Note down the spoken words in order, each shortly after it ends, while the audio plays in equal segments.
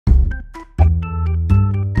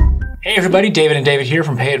Hey everybody, David and David here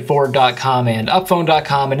from Payette.com and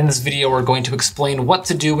Upphone.com, and in this video we're going to explain what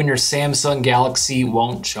to do when your Samsung Galaxy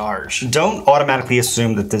won't charge. Don't automatically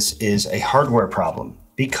assume that this is a hardware problem,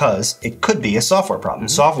 because it could be a software problem.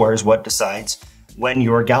 Software is what decides when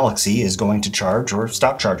your Galaxy is going to charge or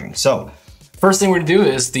stop charging. So, first thing we're going to do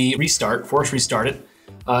is the restart, force restart it.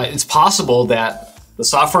 It's possible that the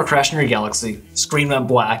software crashed in your Galaxy, screen went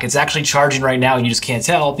black. It's actually charging right now and you just can't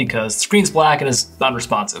tell because the screen's black and is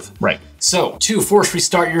unresponsive. Right. So, to force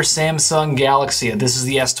restart your Samsung Galaxy, this is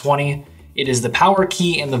the S20. It is the power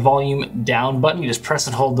key and the volume down button. You just press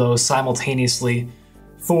and hold those simultaneously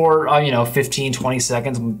for, 15, 20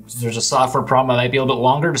 seconds. If there's a software problem, it might be a little bit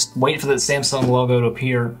longer. Just wait for the Samsung logo to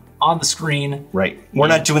appear on the screen. Right. We're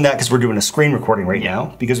not doing that because we're doing a screen recording right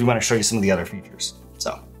now because we want to show you some of the other features.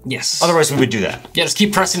 So. Yes. Otherwise, we would do that. Yeah, just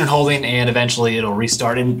keep pressing and holding, and eventually it'll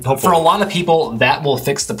restart. And for a lot of people, that will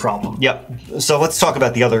fix the problem. Yep. So let's talk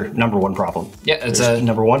about the other number one problem. Yeah, it's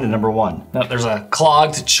number one and number one. No, there's a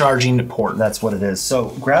clogged charging port. That's what it is.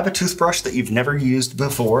 So grab a toothbrush that you've never used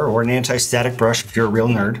before, or an anti-static brush if you're a real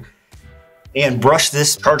nerd, and brush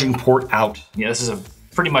this charging port out. Yeah, this is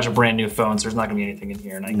pretty much a brand new phone, so there's not going to be anything in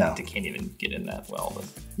here, and I can't even get in that well. But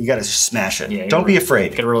you got to smash it. Yeah, don't be afraid.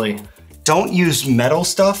 You could really. Don't use metal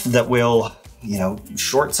stuff that will,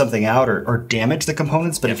 short something out or damage the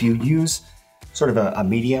components. But if you use sort of a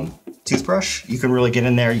medium toothbrush, you can really get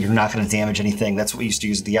in there. You're not going to damage anything. That's what we used to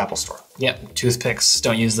use at the Apple Store. Yep. Toothpicks,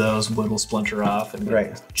 don't use those. Wood will splinter off. And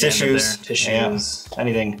right. Tissues. Yeah.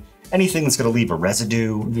 Anything that's going to leave a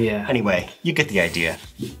residue. Yeah. Anyway, you get the idea.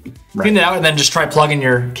 Right. Clean it out and then just try plugging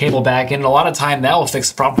your cable back in. And a lot of time that will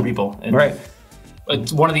fix the problem for people. And right.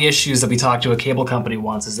 One of the issues that we talked to a cable company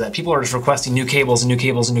once is that people are just requesting new cables and new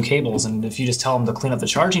cables and new cables, and if you just tell them to clean up the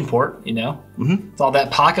charging port, it's all that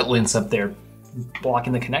pocket lint up there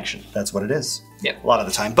blocking the connection. That's what it is. Yeah. A lot of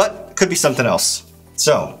the time, but it could be something else.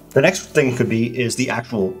 So the next thing it could be is the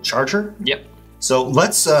actual charger. Yep. So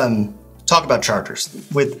let's talk about chargers.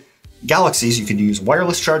 With Galaxies, you can use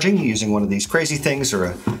wireless charging using one of these crazy things or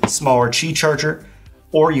a smaller Qi charger,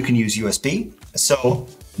 or you can use USB. So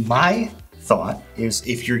my thought is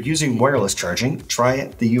if you're using wireless charging, try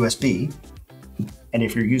the USB. And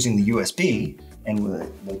if you're using the USB and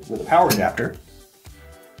with a power adapter,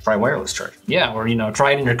 try wireless charging. Yeah, or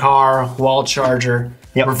try it in your car, wall charger.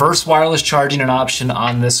 Yep. Reverse wireless charging an option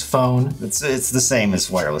on this phone. It's the same as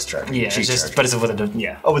wireless charging. Yeah, but it's with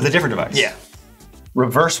a Oh, with a different device. Yeah.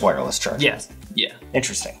 Reverse wireless charging. Yes. Yeah.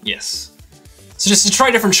 Interesting. Yes. So just to try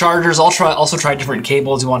different chargers, also try different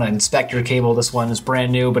cables. You want to inspect your cable. This one is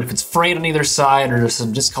brand new, but if it's frayed on either side or there's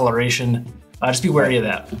some discoloration, just be wary of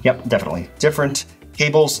that. Yep, definitely. Different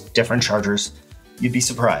cables, different chargers. You'd be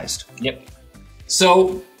surprised. Yep.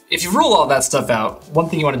 So if you rule all that stuff out, one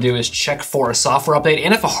thing you want to do is check for a software update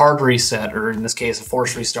and if a hard reset, or in this case, a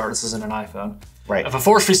force restart. This isn't an iPhone. Right. If a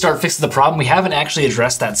force restart fixes the problem, we haven't actually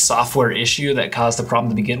addressed that software issue that caused the problem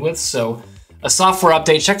to begin with. So a software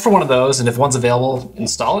update, check for one of those, and if one's available,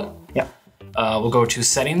 install it. Yeah. We'll go to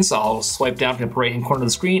settings. I'll swipe down from the right-hand corner of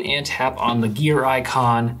the screen and tap on the gear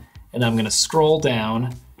icon, and I'm going to scroll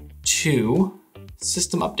down to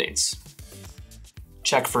system updates.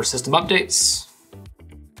 Check for system updates.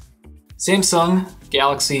 Samsung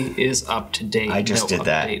Galaxy is up to date. I just did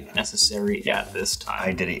that. Update necessary at this time.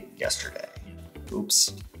 I did it yesterday.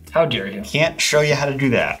 Oops. How dare you? Can't show you how to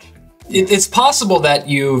do that. It's possible that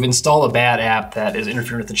you've installed a bad app that is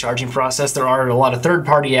interfering with the charging process. There are a lot of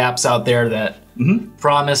third-party apps out there that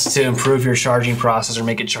promise to improve your charging process or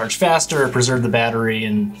make it charge faster or preserve the battery.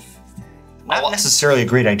 And not necessarily a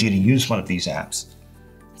great idea to use one of these apps.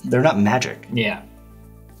 They're not magic. Yeah.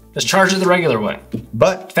 Just charge it the regular way.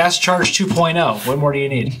 But Fast Charge 2.0. What more do you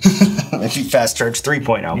need? Maybe Fast Charge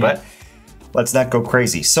 3.0, but let's not go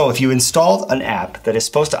crazy. So if you installed an app that is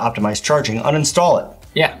supposed to optimize charging, uninstall it.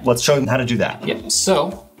 Yeah. Let's show you how to do that. Yeah.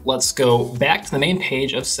 So let's go back to the main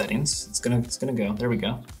page of settings. It's gonna go. There we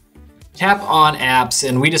go. Tap on apps,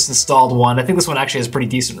 and we just installed one. I think this one actually has pretty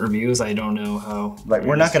decent reviews. I don't know how. Right.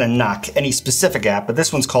 We're not going to knock any specific app, but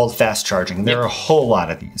this one's called Fast Charging. There are a whole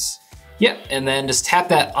lot of these. Yep. And then just tap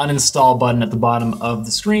that uninstall button at the bottom of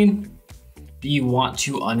the screen. Do you want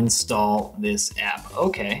to uninstall this app?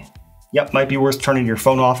 Okay. Yep. Might be worth turning your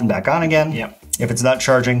phone off and back on again. Yep. If it's not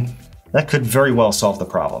charging. That could very well solve the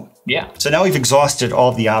problem. Yeah. So now we've exhausted all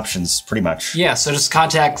of the options, pretty much. Yeah, so just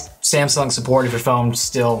contact Samsung support if your phone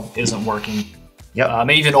still isn't working. Yep.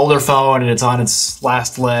 Maybe an older phone and it's on its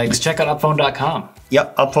last legs. Check out Upphone.com.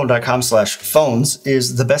 Yep, upphone.com/phones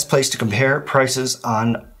is the best place to compare prices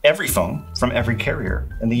on every phone from every carrier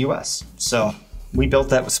in the US. So we built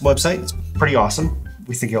that website. It's pretty awesome.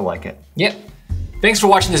 We think you'll like it. Yep. Thanks for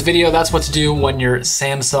watching this video. That's what to do when your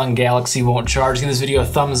Samsung Galaxy won't charge. Give this video a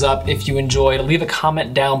thumbs up if you enjoyed. Leave a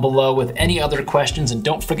comment down below with any other questions, and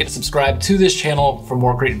don't forget to subscribe to this channel for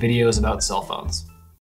more great videos about cell phones.